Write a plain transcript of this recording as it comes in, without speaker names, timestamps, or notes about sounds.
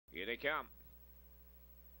they come.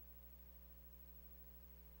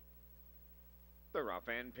 The rough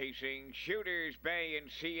end pacing Shooters Bay and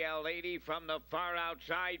CL80 from the far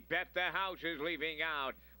outside. Bet the House is leaving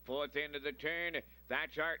out. Fourth into the turn.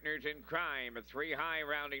 That's Partners in Crime. 3 high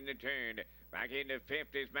rounding the turn. Back into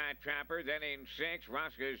fifth is Matt Trapper. Then in sixth,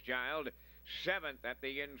 Roscoe's Child. Seventh at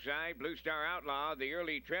the inside, Blue Star Outlaw. The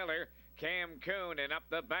early trailer, Cam Coon. And up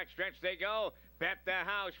the backstretch they go. Bet the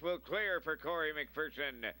House will clear for Corey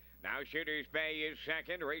McPherson. Now Shooters Bay is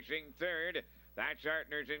second, racing third. That's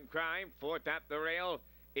Partners in Crime. Fourth at the rail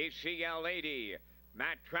is CL80.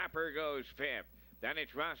 Matt Trapper goes fifth. Then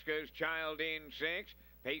it's Roscoe's Child in sixth,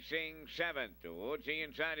 pacing seventh. Towards the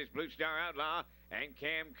inside is Blue Star Outlaw and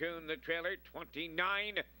Cam Coon, the trailer.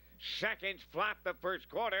 29 seconds flat the first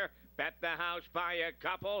quarter. Bet the House by a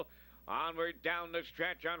couple. Onward down the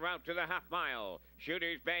stretch en route to the half mile.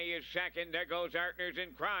 Shooters Bay is second. There goes Partners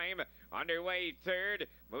in Crime. Underway third.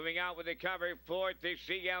 Moving out with the cover fourth is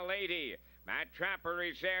CL80. Matt Trapper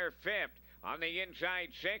is there fifth. On the inside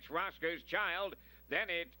sixth, Roscoe's Child. Then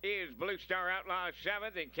it is Blue Star Outlaw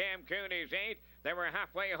seventh and Cam Coon is eighth. They were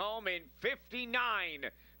halfway home in 59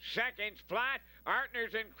 seconds flat.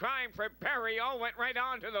 Partners in Crime for Perio went right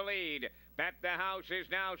on to the lead. Bet the House is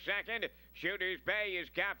now second. Shooters Bay is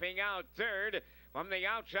gapping out third. From the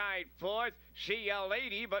outside fourth,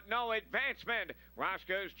 CL80, but no advancement.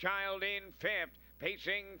 Roscoe's Child in fifth.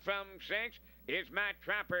 Pacing from sixth is Matt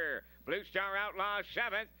Trapper. Blue Star Outlaw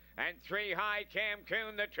seventh, and 3 high Cam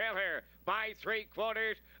Coon, the trailer, by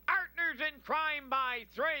 3/4. Partners in Crime by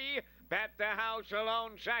 3. Bet the House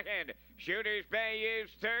alone second. Shooters Bay is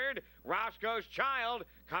third. Roscoe's Child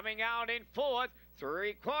coming out in fourth.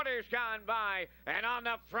 3/4 gone by, and on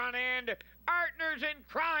the front end, Partners in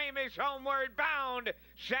Crime is homeward bound.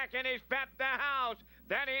 Second is Bet the House.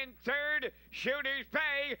 Then in third, Shooters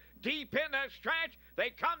Bay. Deep in the stretch, they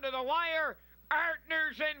come to the wire.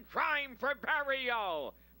 Partners in Crime for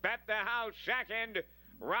Perio. Bet the House second.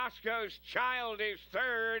 Roscoe's Child is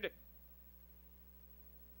third.